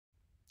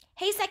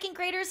Hey second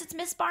graders, it's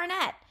Miss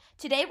Barnett.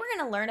 Today we're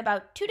going to learn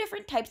about two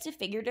different types of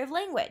figurative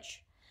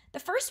language. The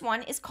first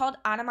one is called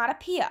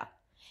onomatopoeia.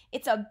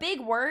 It's a big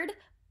word,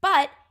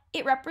 but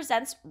it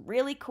represents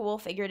really cool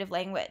figurative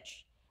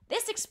language.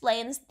 This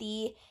explains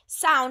the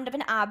sound of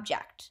an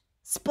object.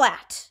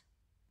 Splat.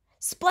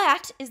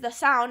 Splat is the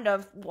sound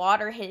of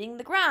water hitting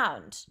the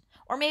ground,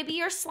 or maybe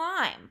your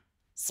slime.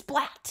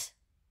 Splat.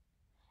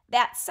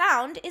 That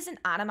sound is an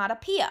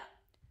onomatopoeia.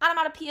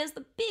 Onomatopoeia is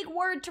the big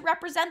word to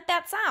represent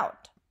that sound.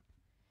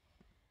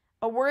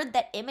 A word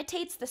that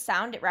imitates the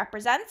sound it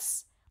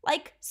represents,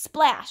 like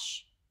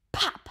splash,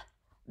 pop,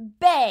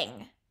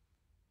 bang.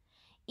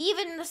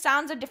 Even the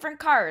sounds of different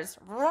cars,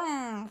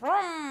 vroom,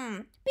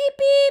 vroom, beep,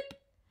 beep,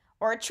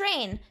 or a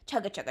train,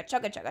 chugga, chugga,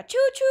 chugga, chugga,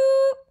 choo,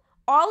 choo.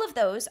 All of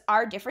those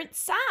are different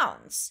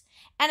sounds,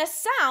 and a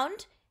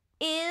sound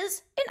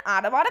is an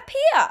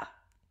onomatopoeia.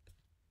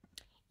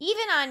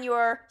 Even on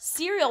your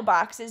cereal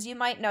boxes, you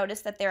might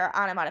notice that there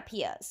are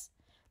onomatopoeias,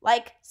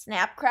 like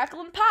snap,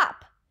 crackle, and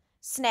pop.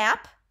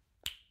 Snap,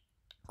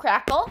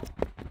 crackle,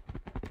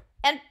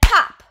 and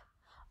pop.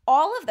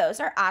 All of those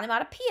are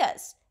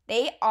onomatopoeias.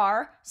 They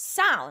are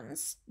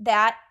sounds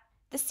that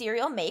the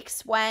cereal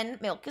makes when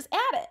milk is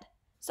added.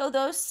 So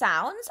those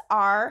sounds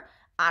are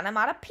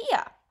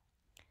onomatopoeia.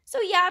 So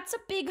yeah, it's a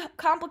big,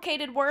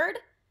 complicated word,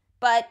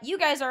 but you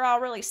guys are all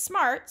really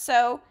smart,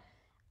 so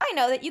I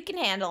know that you can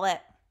handle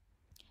it.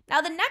 Now,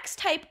 the next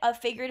type of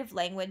figurative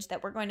language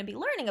that we're going to be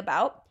learning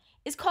about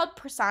is called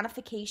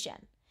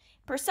personification.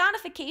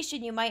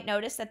 Personification, you might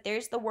notice that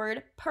there's the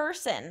word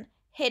person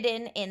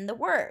hidden in the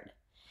word,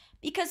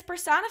 because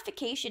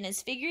personification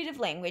is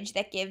figurative language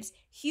that gives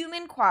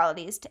human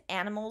qualities to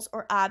animals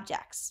or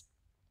objects.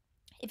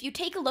 If you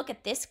take a look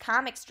at this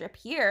comic strip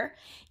here,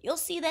 you'll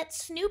see that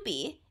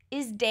Snoopy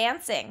is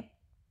dancing,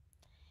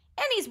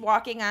 and he's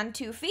walking on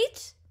 2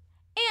 feet,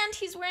 and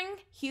he's wearing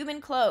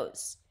human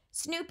clothes.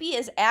 Snoopy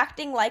is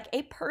acting like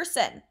a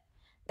person.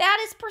 That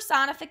is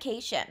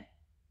personification.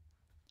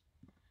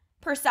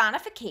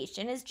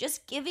 Personification is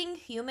just giving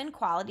human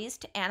qualities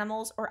to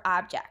animals or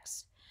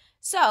objects.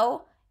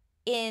 So,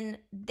 in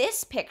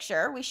this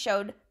picture, we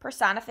showed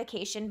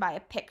personification by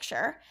a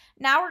picture.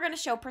 Now we're going to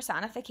show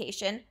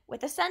personification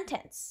with a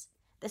sentence.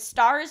 The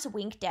stars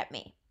winked at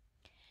me.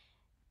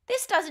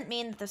 This doesn't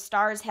mean that the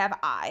stars have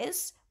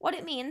eyes. What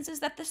it means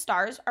is that the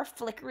stars are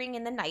flickering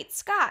in the night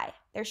sky.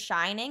 They're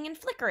shining and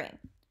flickering.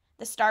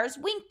 The stars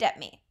winked at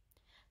me.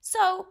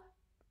 So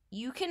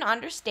you can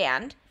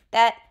understand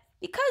that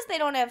because they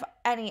don't have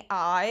any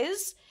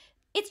eyes,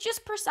 it's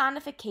just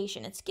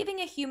personification. It's giving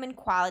a human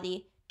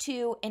quality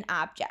to an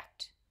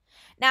object.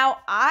 Now,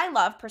 I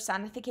love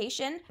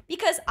personification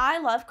because I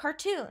love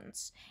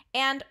cartoons.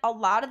 And a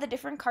lot of the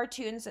different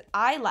cartoons that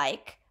I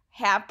like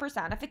have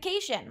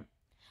personification.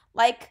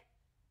 Like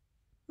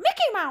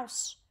Mickey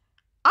Mouse.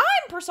 I'm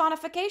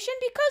personification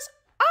because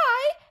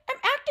I am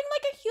acting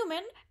like a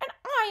human and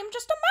I am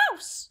just a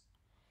mouse.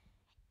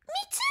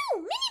 Me too,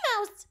 Minnie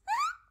Mouse.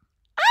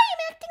 I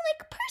am acting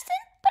like a person,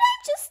 but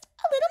I'm just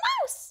a little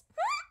mouse.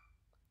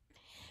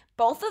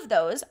 Both of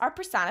those are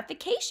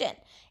personification.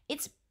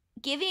 It's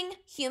giving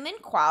human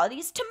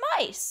qualities to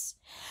mice.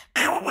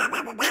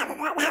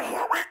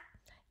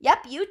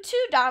 Yep, you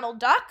too, Donald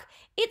Duck.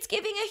 It's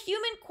giving a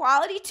human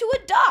quality to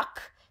a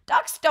duck.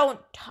 Ducks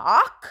don't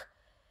talk.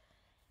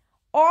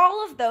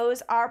 All of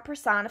those are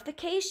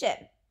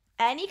personification.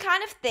 Any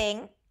kind of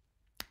thing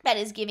that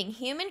is giving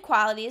human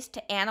qualities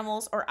to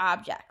animals or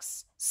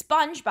objects.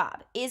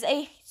 SpongeBob is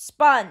a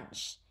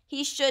sponge.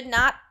 He should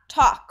not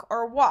talk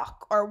or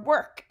walk or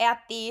work at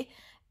the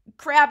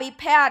Krabby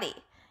Patty.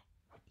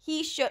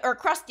 Or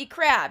Krusty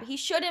Krab. He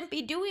shouldn't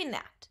be doing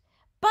that.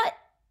 But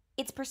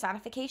it's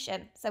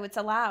personification, so it's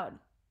allowed.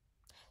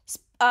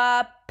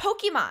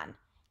 Pokemon.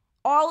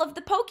 All of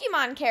the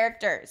Pokemon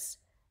characters.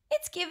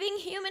 It's giving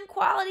human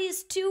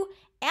qualities to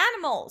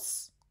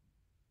animals.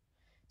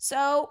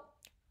 So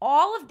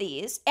all of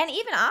these, and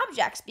even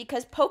objects,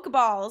 because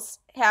Pokeballs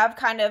have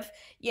kind of,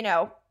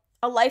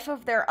 a life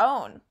of their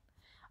own.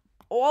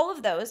 All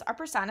of those are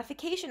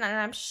personification. And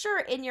I'm sure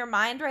in your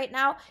mind right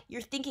now,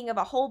 you're thinking of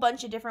a whole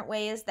bunch of different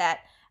ways that,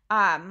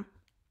 a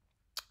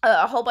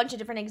whole bunch of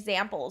different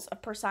examples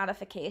of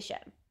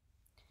personification.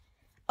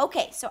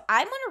 Okay, so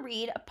I'm going to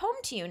read a poem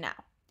to you now.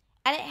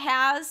 And it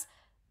has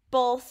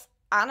both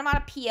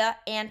onomatopoeia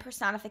and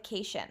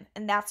personification,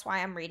 and that's why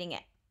I'm reading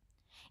it.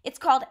 It's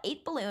called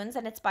 8 Balloons,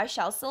 and it's by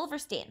Shel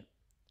Silverstein.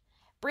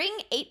 Bring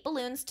 8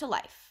 balloons to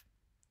life.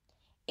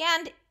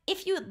 And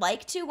if you would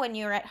like to, when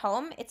you're at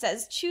home, it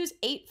says choose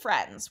 8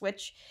 friends,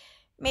 which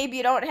maybe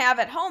you don't have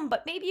at home,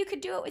 but maybe you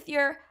could do it with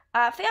your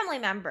family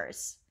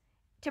members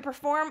to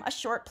perform a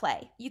short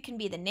play. You can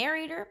be the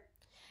narrator,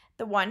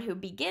 the one who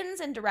begins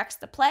and directs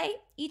the play.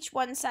 Each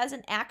one says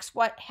and acts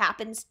what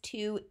happens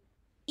to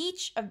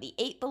each of the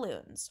 8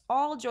 balloons,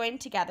 all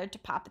joined together to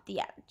pop at the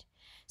end.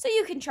 So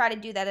you can try to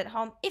do that at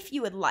home if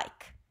you would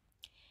like.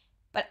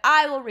 But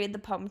I will read the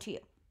poem to you.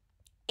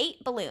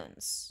 8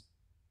 balloons.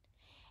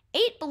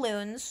 8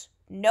 balloons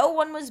no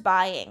one was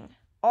buying.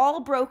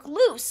 All broke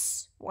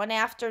loose one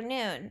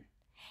afternoon.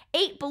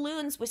 8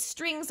 balloons with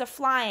strings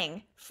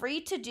a-flying,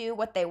 free to do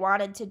what they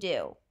wanted to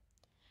do.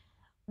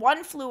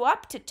 One flew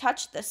up to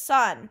touch the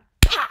sun.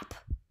 Pop!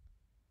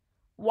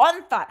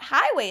 One thought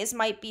highways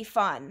might be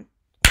fun.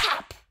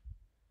 Pop!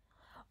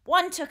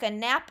 One took a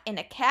nap in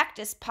a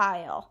cactus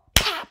pile.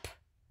 Pop!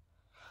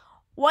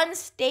 One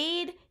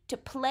stayed to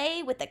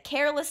play with a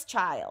careless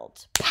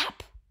child.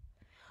 Pop!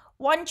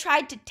 One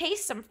tried to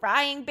taste some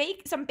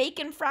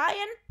bacon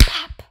frying.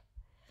 Pop!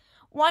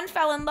 One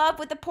fell in love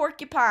with a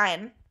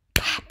porcupine.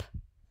 Pop!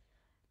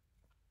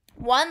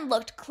 One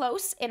looked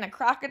close in a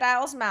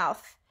crocodile's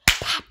mouth.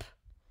 Pop!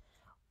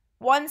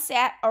 One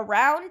sat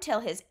around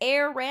till his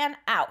air ran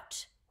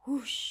out.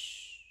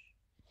 Whoosh!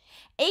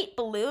 8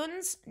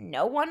 balloons,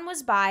 no one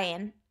was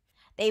buying.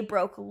 They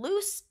broke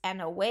loose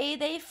and away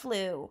they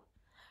flew.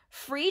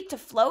 Free to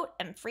float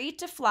and free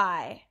to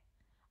fly.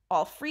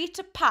 All free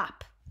to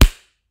pop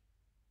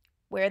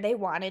where they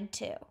wanted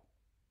to.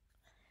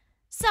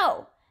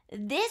 So,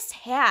 this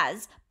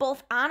has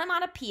both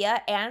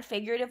onomatopoeia and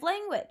figurative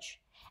language.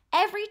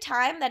 Every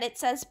time that it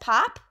says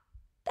pop,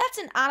 that's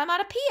an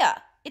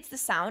onomatopoeia. It's the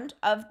sound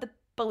of the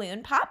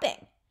balloon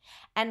popping.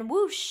 And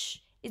whoosh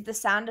is the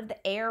sound of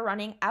the air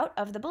running out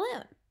of the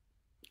balloon.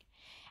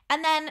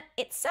 And then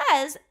it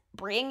says,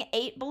 bring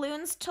 8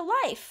 balloons to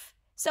life.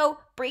 So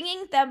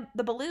bringing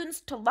the balloons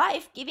to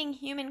life, giving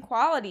human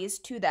qualities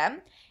to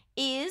them,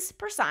 is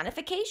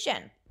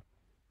personification.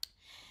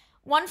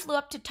 One flew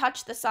up to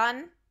touch the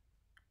sun.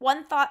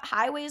 One thought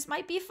highways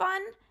might be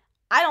fun.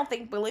 I don't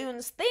think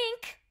balloons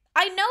think.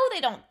 I know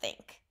they don't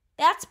think.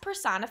 That's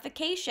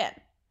personification.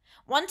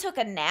 One took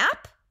a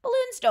nap.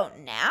 Balloons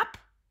don't nap.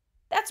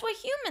 That's what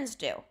humans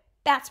do.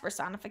 That's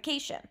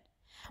personification.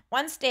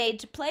 One stayed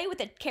to play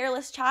with a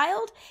careless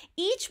child.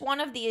 Each one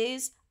of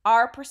these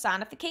are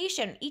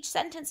personification. Each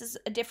sentence is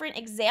a different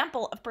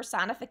example of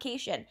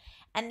personification.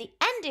 And the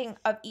ending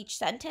of each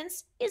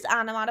sentence is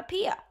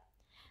onomatopoeia.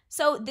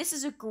 So this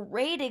is a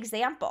great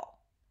example.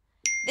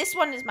 This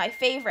one is my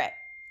favorite.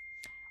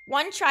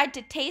 One tried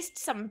to taste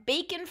some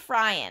bacon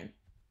frying.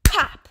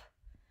 Pop!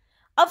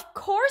 Of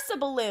course a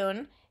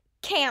balloon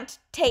can't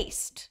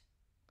taste.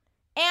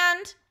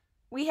 And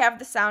we have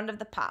the sound of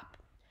the pop.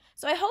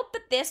 So I hope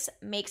that this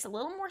makes a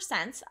little more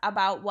sense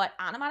about what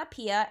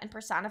onomatopoeia and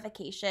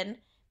personification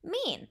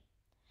mean.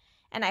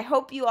 And I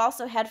hope you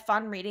also had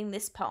fun reading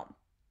this poem.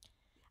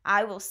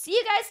 I will see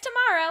you guys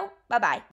tomorrow. Bye-bye.